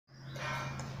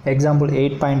Example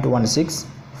 8.16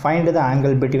 find the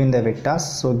angle between the vectors.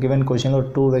 So given question ஒரு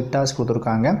 2 vectors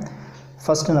கொடுத்திருக்காங்க.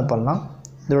 First என்ன பண்ணலாம்,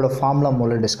 இதோட ஃபார்முலா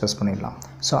மூலமா டிஸ்கஸ் பண்ணிடலாம்.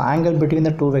 ஸோ ஆங்கிள் பிட்வீன்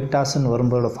த 2 வெக்டார்ஸ்னு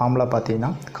வரும்போது ஃபார்முலா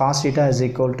பார்த்தீங்கன்னா cos theta is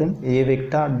equal to a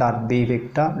vector dot b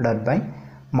vector dot by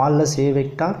modulus a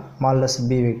vector modulus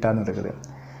b vectorனு இருக்குது.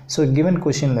 ஸோ given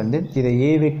கொஷின்லேருந்து இதை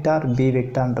a vector b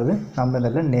vectorன்றது நம்ம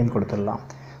இதில் நேம் கொடுத்துடலாம்.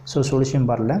 ஸோ சொல்யூஷன்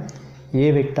பாரில்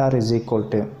a vector is equal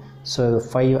to so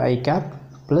 5i cap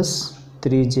plus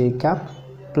 3j cap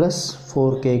plus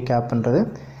 4k capன்றது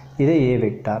இதை a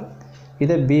vector,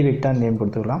 இதை b vector name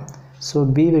கொடுத்துக்கலாம். So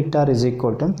b vector is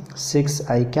equal to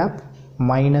 6i cap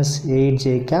minus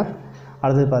 8j cap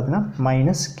அடுத்து பார்த்தீங்கன்னா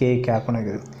minus k cap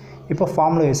இருக்குது. இப்போ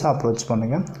formula வைஸாக approach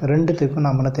பண்ணுங்கள். ரெண்டுத்துக்கும்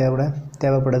நம்ம என்ன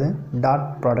தேவைப்படுது, டாட்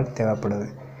ப்ராடக்ட் தேவைப்படுது.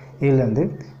 இதுலேருந்து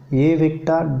a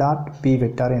vector dot b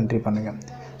vector entry பண்ணுங்கள்.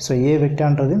 So a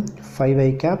vectorன்றது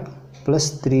 5i cap plus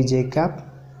 3j cap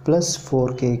plus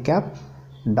 4k cap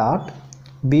dot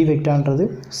b vectorன்றது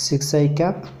 6i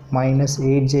cap minus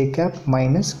 8j cap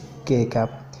minus k cap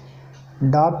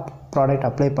dot product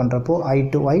apply பண்ணுறப்போ i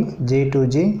to i, j to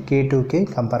j, k to k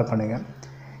compare பண்ணுங்கள்.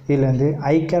 இதுலேருந்து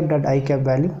i cap dot i cap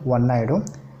value 1 ஆகிடும்.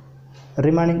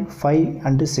 Remaining 5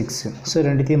 and 6 so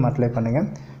ரெண்டுத்தையும் apply பண்ணுங்கள்.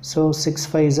 So 6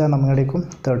 5 நம்ம கிடைக்கும்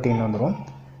 13 வந்துடும்.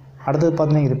 அடுத்தது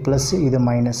பார்த்தீங்கன்னா இது ப்ளஸ் இது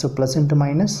minus, so plus into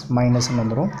minus மைனஸ்னு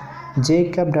வந்துடும். j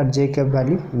cap dot j cap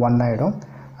value 1 ஆகிடும்.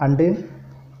 அண்டு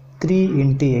 3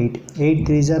 into 8 8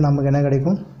 3 நமக்கு என்ன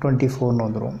கிடைக்கும் 24னு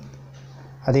வந்துடும்.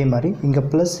 அதே மாதிரி இங்கே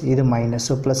ப்ளஸ் இது minus,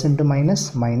 so plus into minus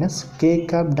minus k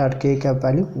cap dot k cap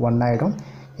value 1 ஆகிடும்.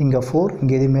 இங்கே 4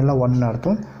 இங்கே எதுவுமேலாம் 1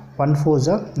 அர்த்தம். 1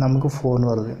 4 நமக்கு 4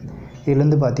 வருது.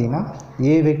 இதுலேருந்து பார்த்தீங்கன்னா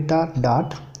a vector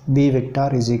dot b vector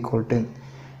is equal to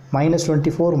minus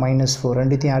 24 minus 4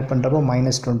 ரெண்டுத்தையும் ஆட் பண்ணுறப்போ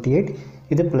minus 28,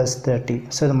 இது ப்ளஸ் 30.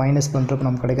 ஸோ இது மைனஸ் பண்ணுறப்போ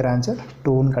நமக்கு கிடைக்கிற ஆன்சர்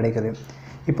 2ன்னு கிடைக்குது.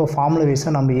 இப்போ ஃபார்முலா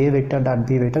வைஸாக நம்ம a vector dot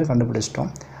b vector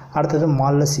கண்டுபிடிச்சிட்டோம். அடுத்தது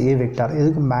மாடுலஸ் a vector,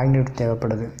 இதுக்கு மேக்னிட்யூட்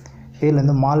தேவைப்படுது.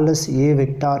 இதுலேருந்து modulus a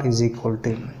vector is equal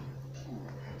to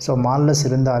so modulus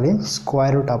இருந்தாலே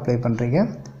ஸ்கொயர் ரூட் அப்ளை பண்ணுறீங்க.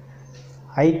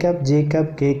 i cap j cap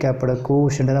k capோட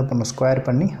quotient என்ன பண்ணணும், ஸ்கொயர்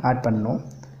பண்ணி ஆட் பண்ணணும்.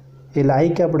 இதில் i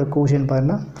capோட கோஷன்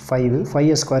பாருன்னா 5,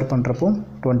 5 ஸ்கொயர் பண்ணுறப்போ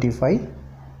 25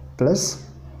 ப்ளஸ்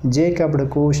j capோட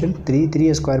கோஷன் 3,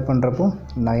 3 ஸ்கொயர் பண்ணுறப்போ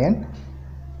 9,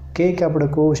 k capோட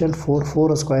கோஷன் 4,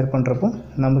 4 ஸ்கொயர் பண்ணுறப்போ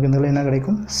நமக்கு இதில் என்ன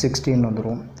கிடைக்கும் 16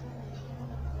 வந்துடும்.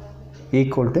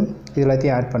 ஈக்குவல் டு இது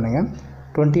எல்லாத்தையும் ஆட் பண்ணுங்கள்.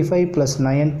 25 +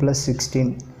 9 + 16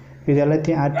 இது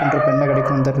எல்லாத்தையும் ஆட் பண்ணுறப்போ என்ன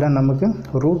கிடைக்கும் தெரியல, நமக்கு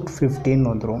ரூட் 15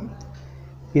 வந்துடும்.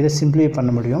 இதை சிம்பிளை பண்ண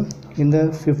முடியும். இந்த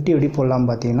 50 எப்படி போடலாம்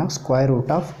பார்த்தீங்கன்னா ஸ்கொயர்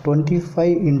ரூட் ஆஃப்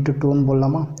 25 × 2ன்னு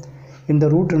போடலாமா. இந்த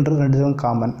ரூட்ன்றது ரெண்டுக்கும்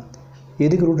காமன்.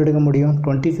 எதுக்கு ரூட் எடுக்க முடியும்,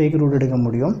 25க்கு ரூட் எடுக்க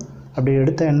முடியும். அப்படி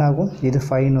எடுத்தால் என்ன ஆகும், இது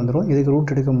 5 வந்துடும். இதுக்கு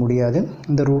ரூட் எடுக்க முடியாது,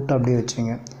 இந்த ரூட் அப்படியே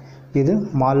வச்சுங்க. இது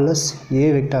மாடுலஸ் a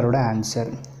வெக்டாரோட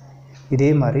ஆன்சர்.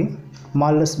 இதே மாதிரி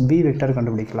மாடுலஸ் b வெக்டார்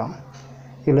கண்டுபிடிக்கலாம்.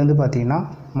 இதுலேருந்து பார்த்தீங்கன்னா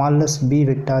modulus b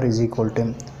vector is equal to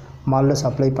modulus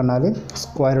apply பண்ணாலே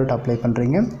ஸ்கொயர் ரூட் அப்ளை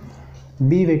பண்ணுறீங்க.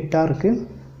 b வெக்டாருக்கு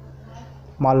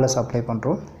மாடுலஸ் அப்ளை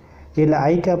பண்ணுறோம். இதில்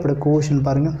i capோட கோஷன்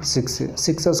பாருங்கள் 6,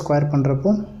 6 ஸ்கொயர்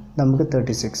பண்ணுறப்போ நமக்கு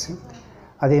 36.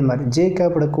 அதே மாதிரி j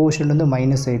capோட கோஷன் வந்து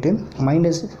 -8,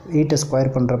 -8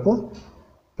 ஸ்கொயர் பண்ணுறப்போ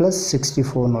ப்ளஸ்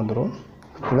 64ன்னு வந்துடும்.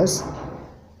 ப்ளஸ்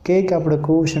k capோட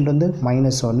கோஷன்ட் வந்து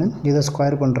 -1, இதை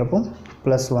ஸ்கொயர் பண்ணுறப்போ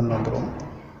 +1 வந்துடும்.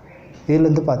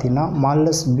 இதுலேருந்து பார்த்தீங்கன்னா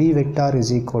modulus b vector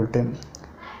is equal to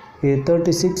இது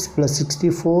 36 +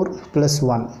 64 +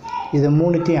 1 இது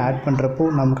மூணுத்தையும் ஆட் பண்ணுறப்போ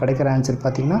நமக்கு கிடைக்கிற ஆன்சர்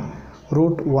பார்த்திங்கன்னா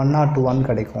ரூட் 101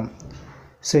 கிடைக்கும்.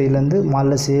 ஸோ இதுலேருந்து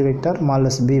modulus a vector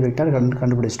modulus b vector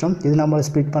கண்டுபிடிச்சிட்டோம். இது நம்மளால்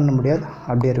ஸ்ப்ளிட் பண்ண முடியாது,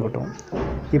 அப்படியே இருக்கட்டும்.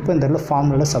 இப்போ இந்த இடத்துல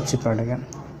ஃபார்முலாவில் சப்ஸ்டிட் பண்ணுங்க.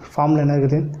 ஃபார்முலா என்ன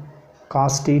இருக்குது,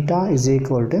 cos theta is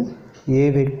equal to a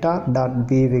vector dot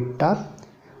b vector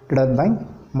divided by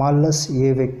modulus a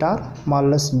vector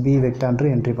modulus b vector என்று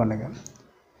என்ட்ரி பண்ணுங்க.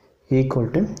 Equal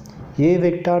to a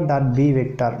vector dot b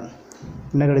vector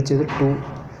என்ன கிடைச்சது 2,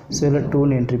 ஸோ இதில்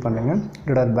 2ன்னு என்ட்ரி பண்ணுங்க.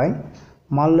 divided by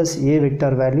modulus a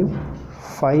vector value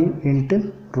 5 ×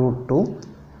 √2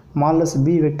 modulus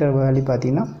b vector value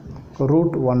பார்த்தீங்கன்னா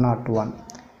root 101.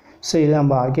 So இதை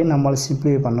நம்ம again நம்மளால்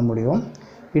சிம்பிளிஃபை பண்ண முடியும்.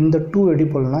 இந்த 2 எப்படி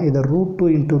போடலாம், இதை √2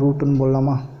 × √2ன்னு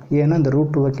போடலாமா. ஏன்னா இந்த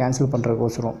 √2வை cancel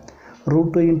பண்ணுறதுக்கோசரம்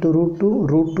 √2 ×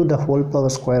 √2 the whole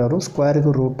power square வரும்.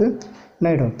 ஸ்கொயருக்கு ரூட்டு என்ன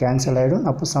ஆகிடும், கேன்சல் ஆகிடும்.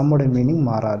 அப்போ சம்மோட மீனிங்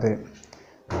மாறாது.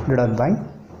 டிவைட் பை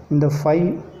இந்த 5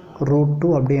 √2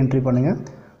 அப்படியே என்ட்ரி பண்ணுங்கள்.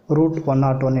 ரூட்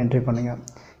 101 என்ட்ரி பண்ணுங்கள்.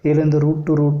 இதுலேருந்து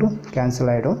 √2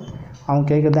 கேன்சல் ஆகிடும். அவங்க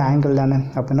கேட்குறது ஆங்கிள் தானே,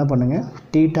 அப்போ என்ன பண்ணுங்கள்,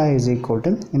 தீட்டா இஸ் ஈக்குவல்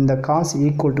டு இந்த காஸ்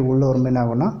ஈக்குவல் டு உள்ளே வரும்போது என்ன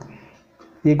ஆகும்னா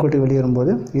ஈக்குவல் டு வெளியே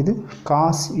வரும்போது இது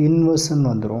காஸ் இன்வர்ஸ்ன்னு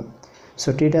வந்துடும். So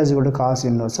theta is equal to cos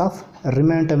inverse of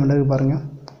remaining term என்ன இருக்குது பாருங்கள்,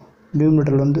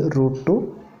 நியூமரேட்டர் வந்து √2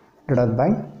 divided by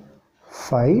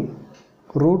 5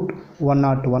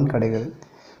 √101 கிடைக்குது.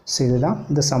 ஸோ இதுதான்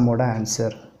இந்த சம்மோட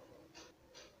ஆன்சர்.